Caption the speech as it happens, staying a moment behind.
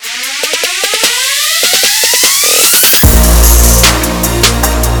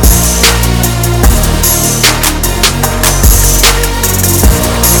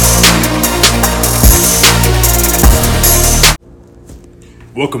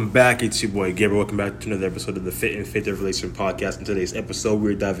Welcome back, it's your boy Gabriel. Welcome back to another episode of the Fit and Fit Relation Podcast. In today's episode,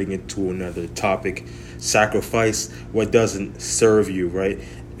 we're diving into another topic: sacrifice what doesn't serve you. Right?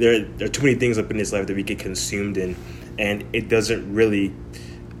 There are too many things up in this life that we get consumed in, and it doesn't really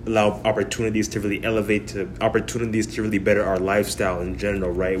allow opportunities to really elevate, to opportunities to really better our lifestyle in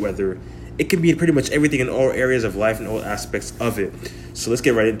general. Right? Whether it can be pretty much everything in all areas of life and all aspects of it. So let's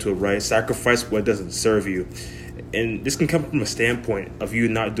get right into it. Right? Sacrifice what doesn't serve you. And this can come from a standpoint of you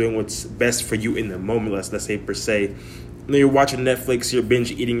not doing what's best for you in the moment. Let's say per se, you're watching Netflix, you're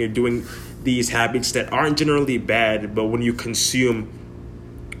binge eating, you're doing these habits that aren't generally bad, but when you consume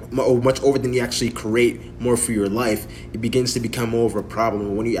much over than you actually create more for your life, it begins to become more of a problem.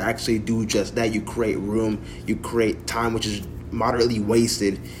 And when you actually do just that, you create room, you create time, which is moderately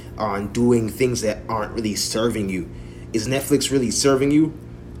wasted on doing things that aren't really serving you. Is Netflix really serving you?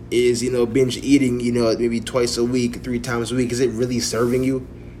 Is, binge eating, maybe twice a week, 3 times a week, is it really serving you?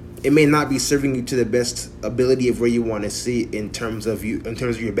 It may not be serving you to the best ability of where you want to see in terms of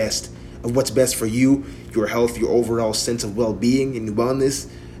your best, of what's best for you, your health, your overall sense of well-being and wellness.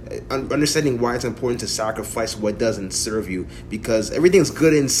 Understanding why it's important to sacrifice what doesn't serve you, because everything's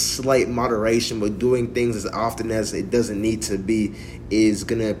good in slight moderation, but doing things as often as it doesn't need to be is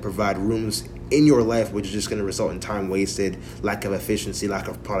going to provide rooms in your life which is just going to result in time wasted, lack of efficiency, lack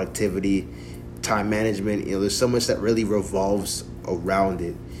of productivity, time management. There's so much that really revolves around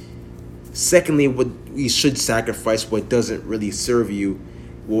it. Secondly, what you should sacrifice what doesn't really serve you.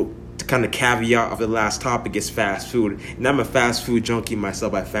 Well, to kind of caveat of the last topic is fast food. And I'm a fast food junkie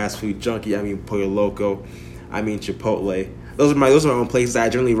myself. By fast food junkie, I mean Pollo Loco, I mean Chipotle. Those are my own places I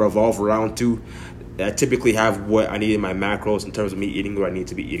generally revolve around to. I typically have what I need in my macros in terms of me eating what I need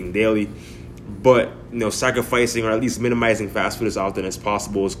to be eating daily. But sacrificing or at least minimizing fast food as often as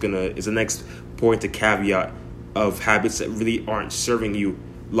possible is the next point to caveat of habits that really aren't serving you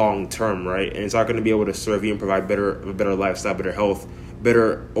long term, right? And it's not going to be able to serve you and provide a better lifestyle, better health,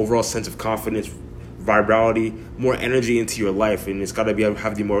 better overall sense of confidence, virality, more energy into your life. And it's got to be able to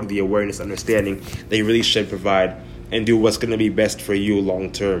have the awareness, understanding that you really should provide and do what's going to be best for you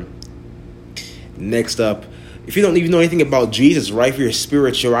long term. Next up, if you don't even know anything about Jesus, right, if your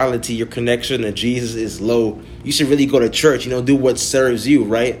spirituality, your connection to Jesus is low, you should really go to church, do what serves you,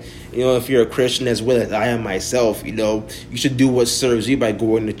 right? If you're a Christian as well as I am myself, you should do what serves you by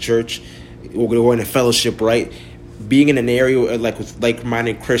going to church or going to fellowship, right? Being in an area with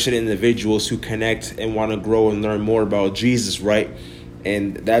like-minded Christian individuals who connect and want to grow and learn more about Jesus, right?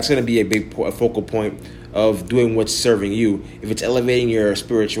 And that's going to be a focal point of doing what's serving you. If it's elevating your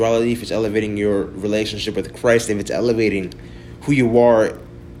spirituality, if it's elevating your relationship with Christ, if it's elevating who you are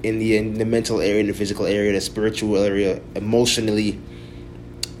in the mental area, in the physical area, the spiritual area, emotionally,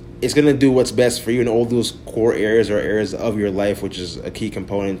 it's going to do what's best for you in all those core areas or areas of your life, which is a key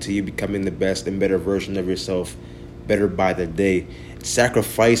component to you becoming the best and better version of yourself, better by the day.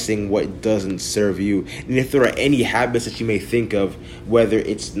 Sacrificing what doesn't serve you. And if there are any habits that you may think of, whether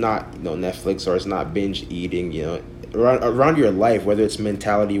it's not Netflix or it's not binge eating, around your life, whether it's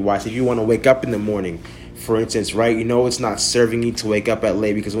mentality wise, if you want to wake up in the morning, for instance, right, it's not serving you to wake up at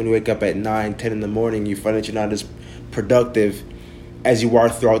late, because when you wake up at 9, 10 in the morning, you find that you're not as productive as you are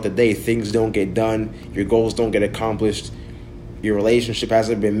throughout the day. Things don't get done, your goals don't get accomplished, your relationship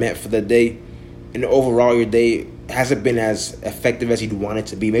hasn't been met for the day, and overall your day hasn't been as effective as you'd want it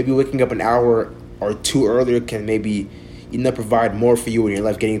to be. Maybe waking up an hour or 2 earlier can maybe provide more for you in your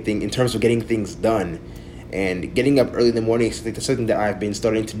life, in terms of getting things done. And getting up early in the morning is something that I've been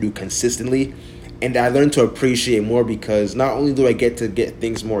starting to do consistently, and I learned to appreciate more, because not only do I get to get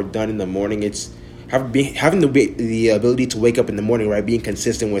things more done in the morning, it's having the ability to wake up in the morning, right, being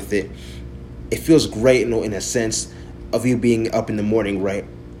consistent with it. It feels great, in a sense of you being up in the morning, right?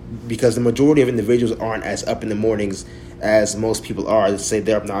 Because the majority of individuals aren't as up in the mornings as most people are. Let's say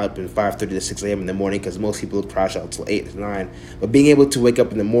they're not up in 5:30 to 6 a.m. in the morning, because most people crash out till 8 to 9. But being able to wake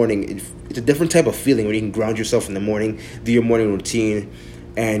up in the morning, it's a different type of feeling when you can ground yourself in the morning, do your morning routine,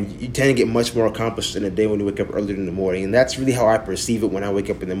 and you tend to get much more accomplished in a day when you wake up earlier in the morning. And that's really how I perceive it when I wake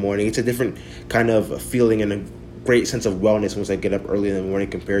up in the morning. It's a different kind of feeling and a great sense of wellness once I get up early in the morning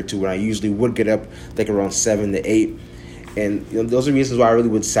compared to when I usually would get up around 7 to 8. And those are reasons why I really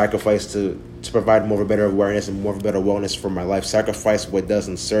would sacrifice to provide more of a better awareness and more of a better wellness for my life. Sacrifice what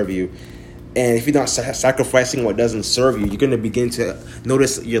doesn't serve you. And if you're not sacrificing what doesn't serve you, you're going to begin to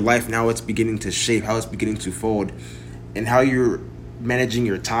notice your life now. It's beginning to shape, how it's beginning to fold, and how you're managing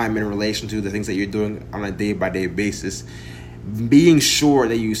your time in relation to the things that you're doing on a day-by-day basis. Being sure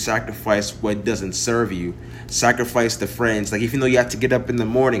that you sacrifice what doesn't serve you. Sacrifice the friends. Even though you have to get up in the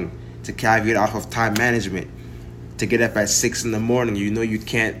morning, to caveat off of time management, to get up at 6 in the morning. You know you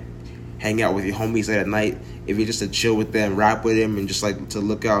can't hang out with your homies late at night. If you're just to chill with them, rap with them, and just like to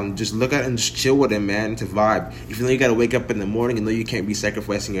look out and just chill with them, man, to vibe. If you know you gotta wake up in the morning, you know you can't be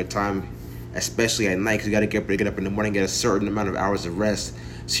sacrificing your time, especially at night, because you gotta get up in the morning, get a certain amount of hours of rest,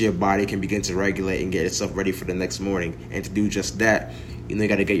 so your body can begin to regulate and get itself ready for the next morning. And to do just that, you know you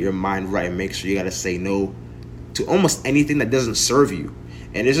gotta get your mind right and make sure you gotta say no to almost anything that doesn't serve you.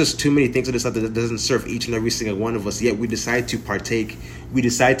 And there's just too many things in this life that doesn't serve each and every single one of us, yet we decide to partake. We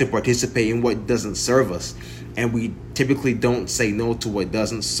decide to participate in what doesn't serve us. And we typically don't say no to what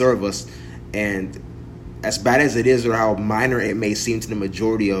doesn't serve us. And as bad as it is, or how minor it may seem to the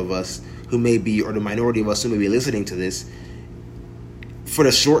majority of us who may be, or the minority of us who may be listening to this, for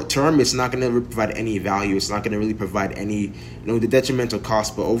the short term, it's not going to provide any value. It's not going to really provide any, the detrimental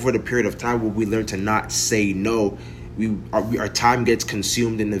cost. But over the period of time where we learn to not say no, our time gets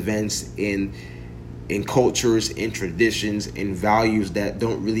consumed in events, in cultures, in traditions, in values that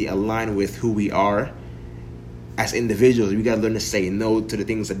don't really align with who we are as individuals. We gotta learn to say no to the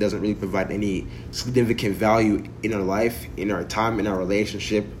things that doesn't really provide any significant value in our life, in our time, in our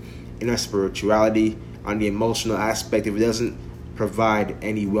relationship, in our spirituality, on the emotional aspect. If it doesn't provide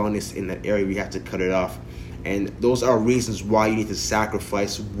any wellness in that area, we have to cut it off. And those are reasons why you need to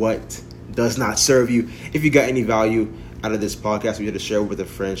sacrifice what does not serve you. If you got any value out of this podcast, be sure to share it with a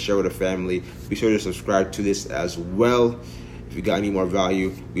friend, share it with a family. Be sure to subscribe to this as well. If you got any more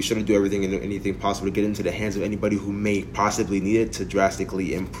value, be sure to do everything and anything possible to get into the hands of anybody who may possibly need it to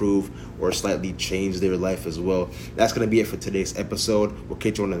drastically improve or slightly change their life as well. That's going to be it for today's episode. We'll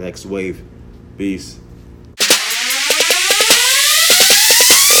catch you on the next wave. Peace.